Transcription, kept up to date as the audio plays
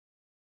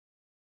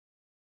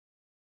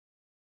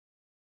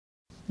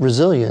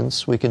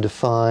Resilience we can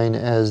define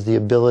as the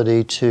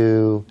ability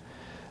to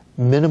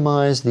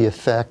minimize the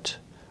effect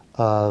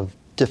of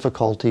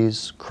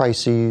difficulties,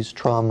 crises,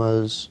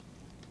 traumas,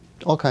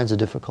 all kinds of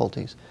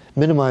difficulties.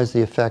 Minimize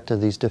the effect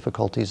of these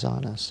difficulties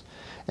on us,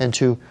 and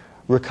to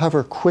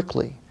recover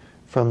quickly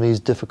from these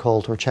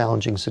difficult or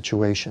challenging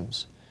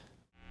situations.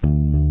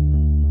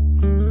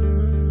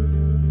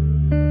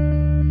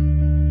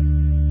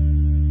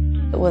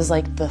 It was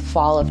like the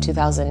fall of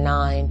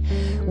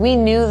 2009. We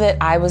knew that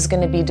I was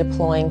going to be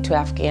deploying to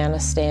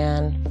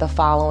Afghanistan the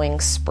following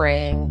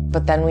spring,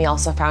 but then we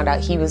also found out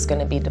he was going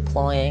to be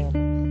deploying.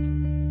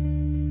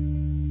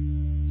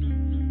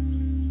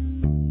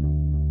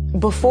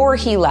 Before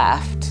he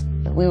left,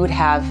 we would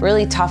have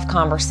really tough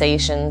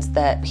conversations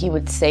that he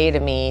would say to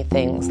me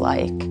things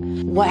like,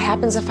 "What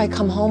happens if I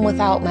come home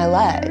without my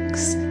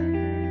legs?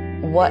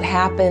 What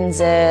happens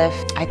if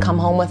I come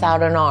home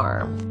without an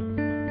arm?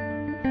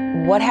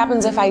 What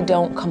happens if I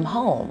don't come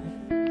home?"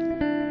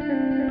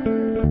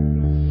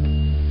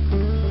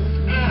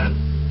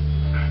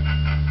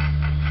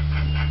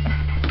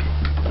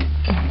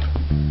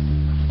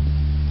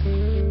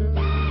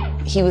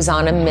 He was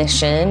on a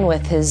mission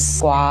with his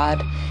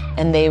squad,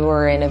 and they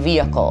were in a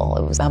vehicle.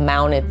 It was a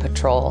mounted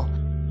patrol.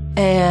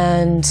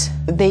 And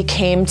they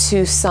came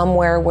to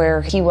somewhere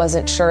where he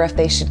wasn't sure if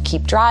they should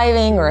keep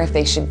driving or if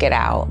they should get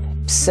out.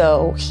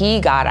 So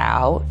he got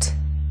out,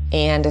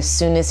 and as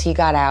soon as he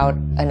got out,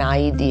 an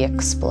IED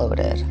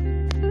exploded.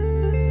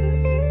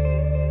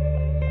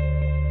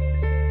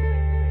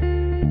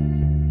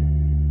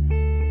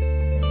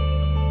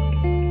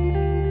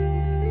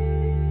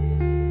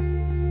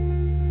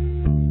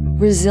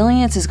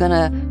 Resilience is going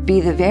to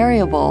be the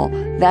variable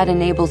that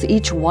enables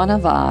each one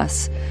of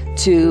us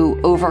to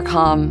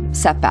overcome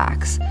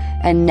setbacks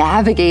and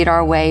navigate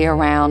our way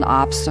around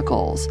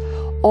obstacles.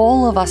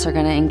 All of us are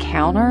going to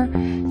encounter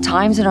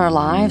times in our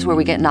lives where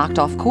we get knocked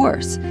off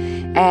course.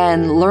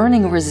 And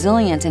learning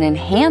resilience and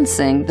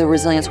enhancing the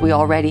resilience we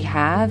already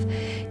have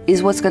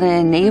is what's going to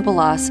enable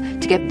us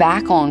to get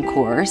back on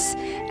course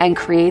and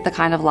create the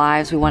kind of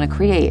lives we want to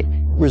create.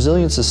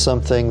 Resilience is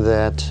something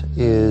that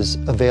is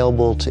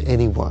available to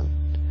anyone.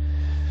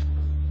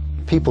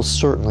 People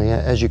certainly,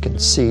 as you can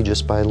see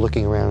just by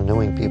looking around and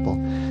knowing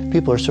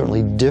people are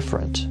certainly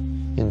different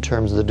in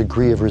terms of the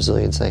degree of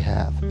resilience they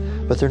have,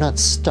 but they're not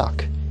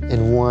stuck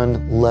in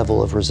one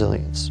level of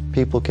resilience.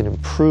 People can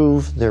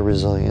improve their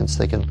resilience,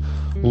 they can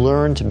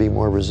learn to be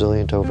more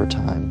resilient over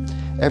time.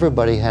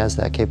 Everybody has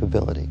that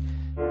capability.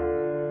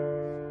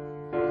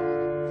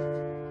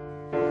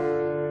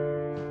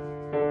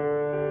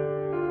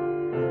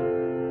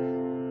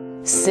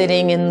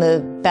 Sitting in the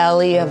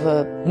belly of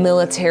a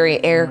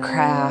military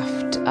aircraft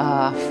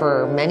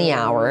for many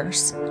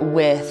hours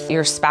with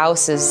your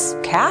spouse's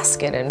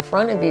casket in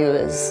front of you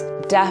is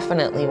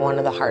definitely one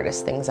of the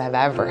hardest things I've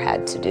ever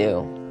had to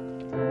do.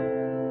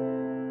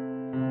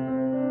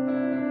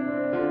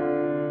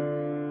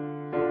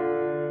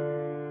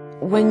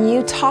 When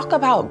you talk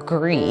about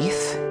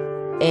grief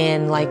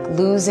and like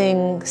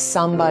losing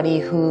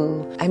somebody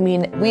who, I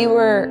mean, we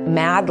were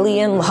madly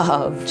in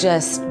love,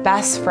 just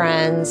best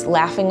friends,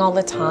 laughing all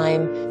the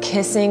time,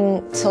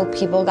 kissing till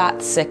people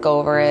got sick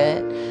over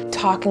it,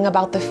 talking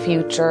about the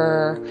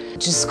future,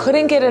 just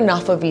couldn't get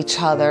enough of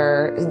each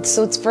other.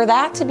 So it's for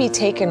that to be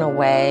taken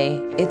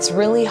away, it's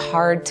really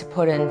hard to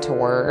put into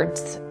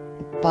words,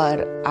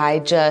 but I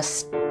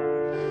just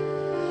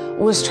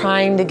was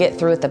trying to get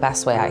through it the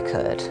best way I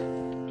could.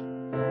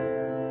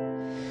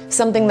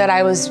 Something that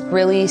I was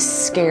really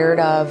scared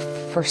of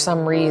for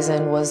some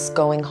reason was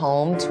going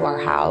home to our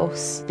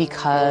house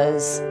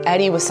because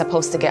Eddie was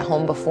supposed to get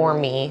home before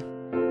me.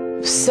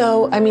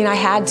 So, I mean, I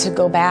had to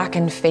go back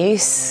and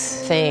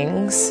face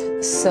things,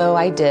 so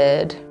I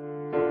did.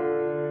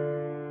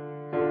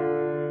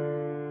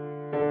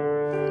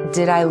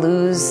 Did I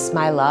lose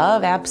my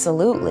love?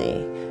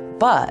 Absolutely.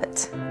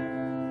 But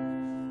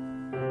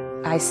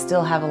I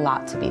still have a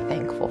lot to be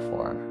thankful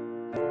for.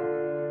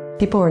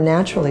 People who are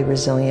naturally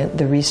resilient,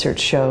 the research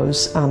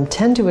shows,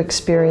 tend to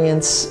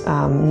experience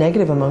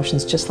negative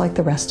emotions just like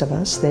the rest of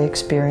us. They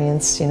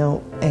experience,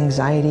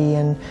 anxiety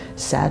and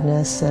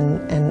sadness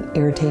and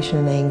irritation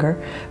and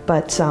anger.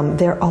 But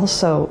they're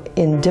also,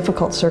 in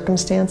difficult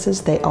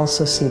circumstances, they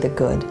also see the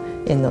good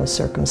in those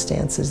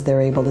circumstances. They're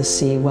able to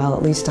see, well,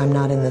 at least I'm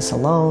not in this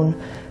alone,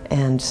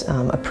 and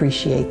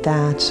appreciate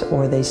that,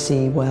 or they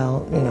see,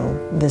 well,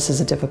 this is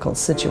a difficult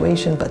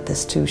situation, but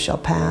this too shall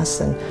pass,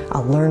 and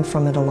I'll learn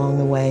from it along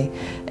the way.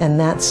 And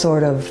that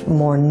sort of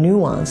more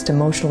nuanced,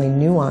 emotionally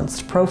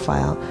nuanced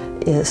profile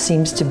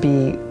seems to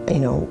be,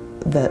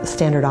 the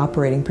standard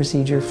operating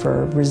procedure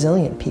for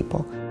resilient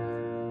people.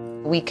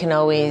 We can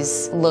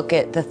always look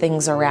at the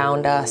things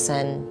around us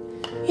and,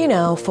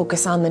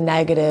 focus on the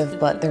negative,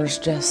 but there's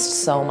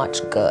just so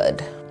much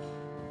good.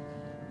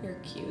 You're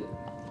cute.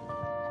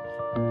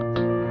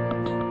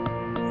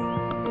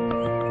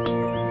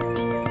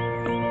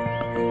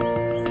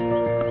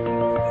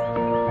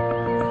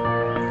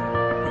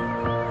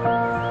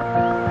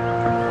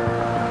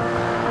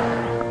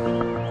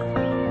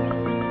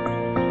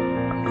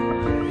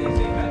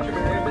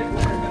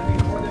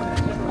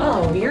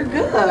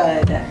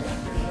 Good.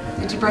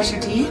 Did you brush your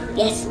teeth?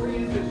 Yes.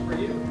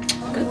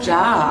 Good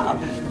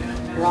job.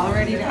 You're all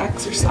ready to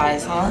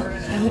exercise, huh?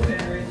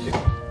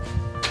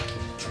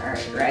 All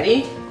right,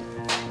 ready?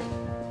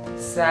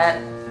 Set,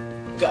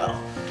 go.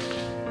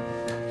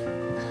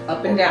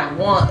 Up and down.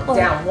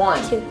 Down.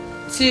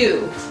 1,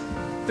 2,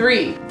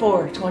 3,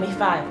 4,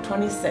 25,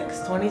 26,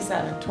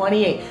 27,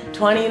 28,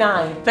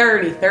 29,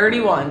 30,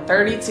 31,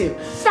 32,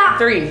 Stop.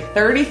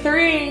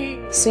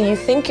 33. So you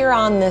think you're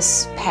on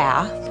this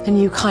path and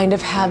you kind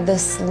of have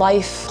this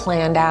life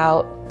planned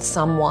out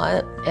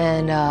somewhat,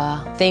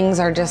 and things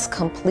are just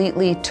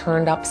completely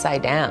turned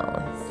upside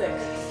down.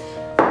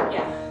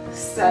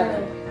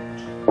 7,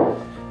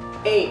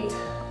 8.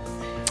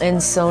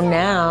 And so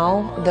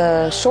now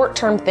the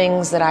short-term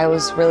things that I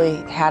was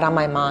really had on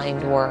my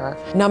mind were,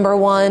 number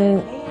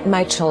one,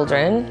 my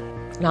children.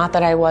 Not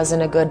that I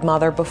wasn't a good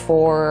mother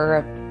before,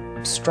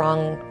 a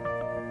strong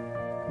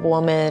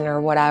woman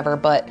or whatever,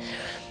 but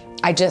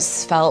I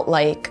just felt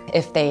like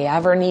if they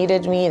ever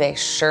needed me, they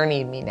sure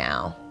need me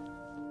now.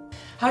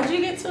 How'd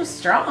you get so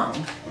strong?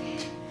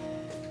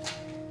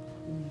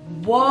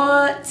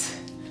 What?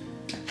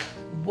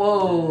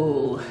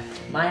 Whoa,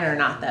 mine are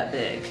not that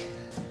big.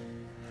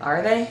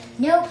 Are they?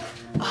 Nope.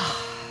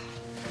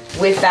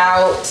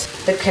 Without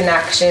the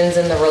connections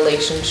and the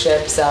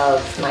relationships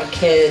of my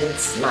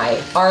kids,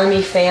 my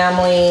army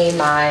family,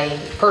 my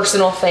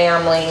personal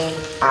family,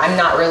 I'm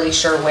not really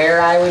sure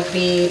where I would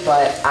be,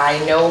 but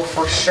I know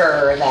for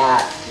sure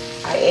that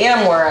I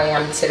am where I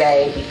am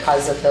today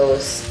because of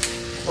those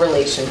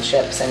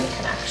relationships and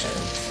connections.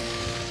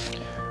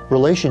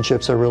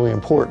 Relationships are really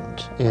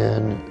important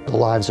in the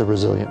lives of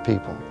resilient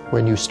people.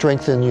 When you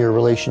strengthen your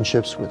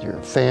relationships with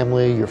your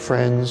family, your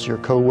friends, your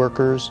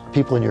co-workers,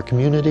 people in your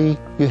community,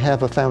 you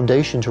have a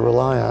foundation to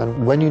rely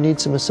on when you need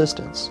some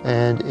assistance.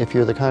 And if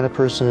you're the kind of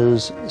person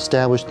who's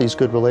established these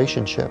good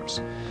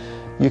relationships,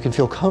 you can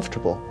feel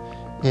comfortable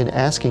in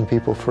asking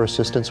people for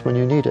assistance when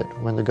you need it,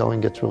 when the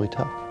going gets really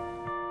tough.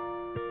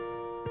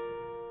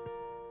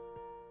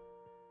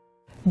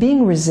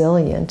 Being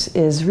resilient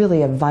is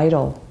really a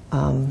vital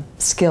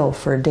skill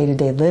for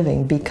day-to-day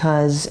living,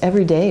 because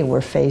every day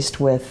we're faced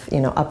with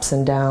ups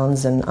and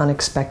downs and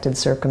unexpected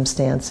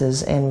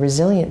circumstances, and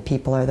resilient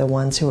people are the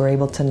ones who are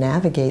able to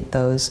navigate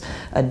those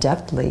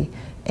adeptly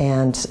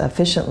and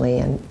efficiently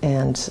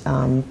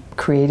and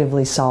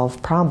creatively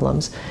solve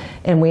problems.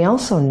 And we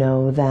also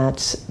know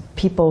that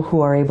people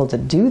who are able to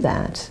do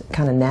that,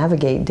 kind of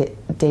navigate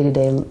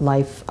day-to-day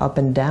life up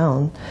and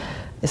down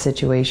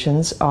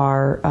situations,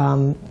 are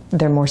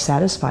they're more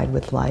satisfied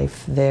with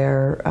life,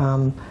 they're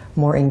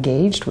more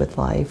engaged with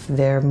life,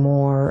 they're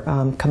more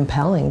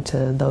compelling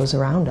to those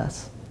around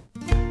us.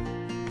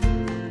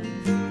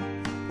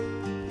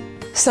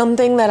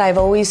 Something that I've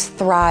always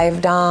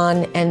thrived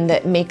on and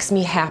that makes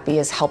me happy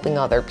is helping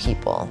other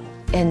people.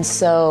 And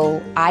so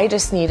I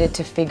just needed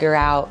to figure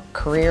out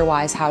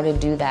career-wise how to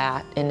do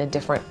that in a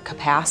different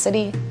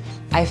capacity.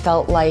 I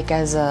felt like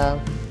as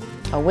a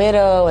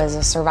widow, as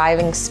a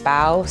surviving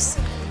spouse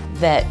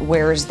that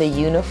wears the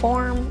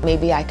uniform,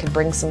 maybe I could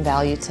bring some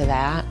value to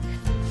that.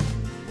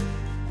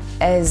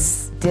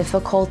 As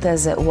difficult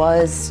as it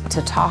was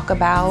to talk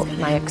about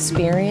my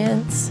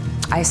experience,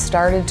 I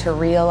started to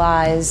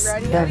realize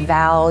the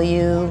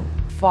value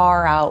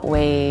far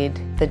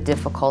outweighed the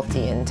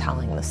difficulty in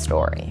telling the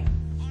story.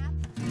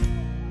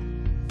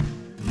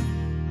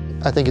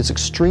 I think it's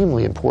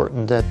extremely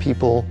important that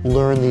people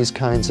learn these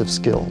kinds of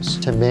skills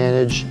to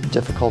manage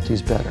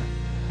difficulties better.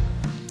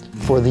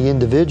 For the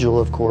individual,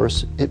 of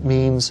course, it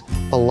means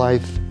a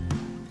life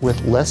with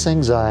less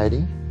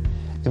anxiety.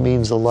 It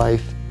means a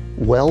life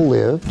well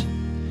lived.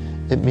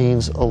 It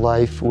means a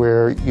life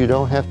where you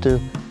don't have to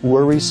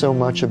worry so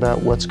much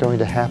about what's going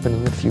to happen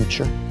in the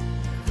future.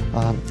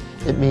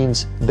 It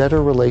means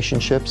better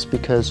relationships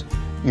because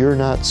you're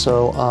not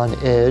so on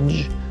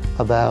edge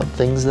about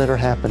things that are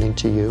happening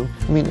to you.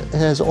 I mean, it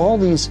has all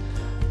these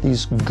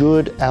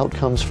good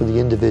outcomes for the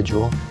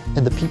individual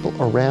and the people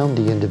around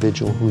the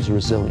individual who's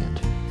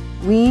resilient.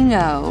 We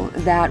know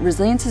that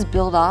resilience is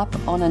built up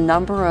on a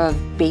number of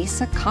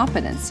basic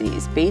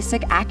competencies,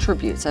 basic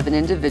attributes of an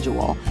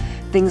individual,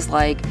 things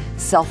like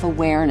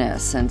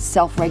self-awareness and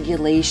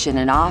self-regulation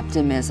and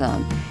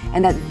optimism,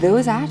 and that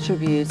those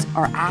attributes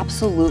are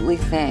absolutely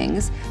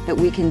things that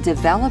we can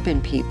develop in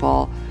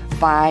people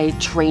by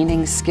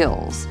training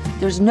skills.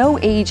 There's no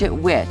age at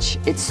which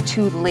it's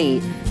too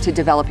late to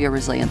develop your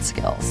resilience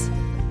skills.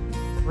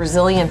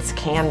 Resilience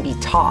can be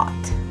taught.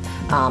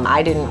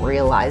 I didn't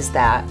realize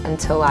that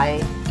until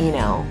I,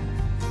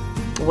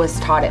 was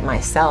taught it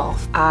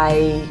myself.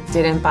 I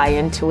didn't buy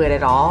into it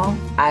at all.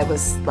 I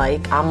was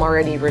like, I'm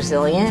already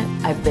resilient.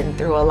 I've been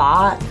through a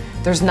lot.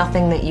 There's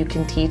nothing that you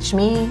can teach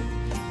me.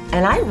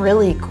 And I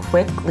really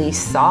quickly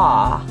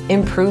saw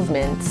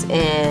improvements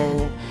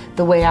in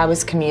the way I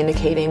was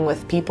communicating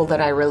with people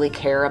that I really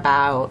care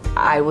about.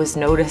 I was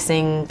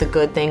noticing the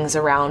good things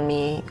around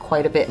me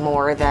quite a bit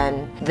more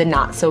than the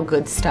not so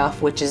good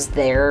stuff, which is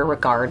there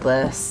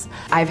regardless.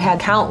 I've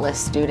had countless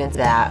students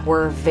that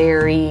were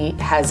very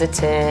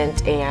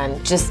hesitant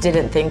and just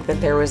didn't think that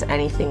there was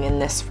anything in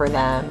this for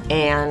them.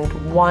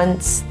 And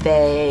once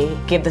they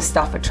give the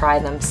stuff a try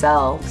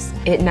themselves,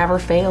 it never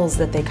fails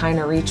that they kind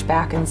of reach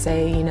back and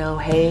say, you know,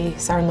 hey,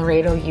 Sergeant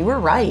Loredo, you were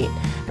right.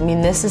 I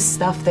mean, this is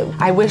stuff that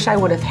I wish I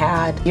would have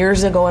had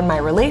years ago in my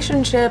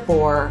relationship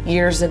or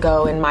years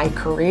ago in my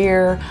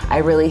career. I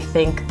really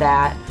think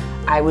that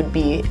I would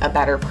be a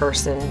better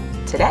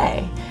person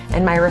today.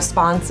 And my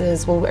response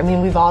is, well, I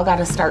mean, we've all got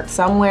to start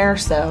somewhere,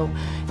 so,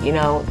 you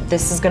know,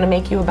 this is going to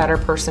make you a better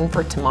person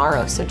for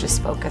tomorrow, so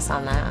just focus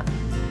on that.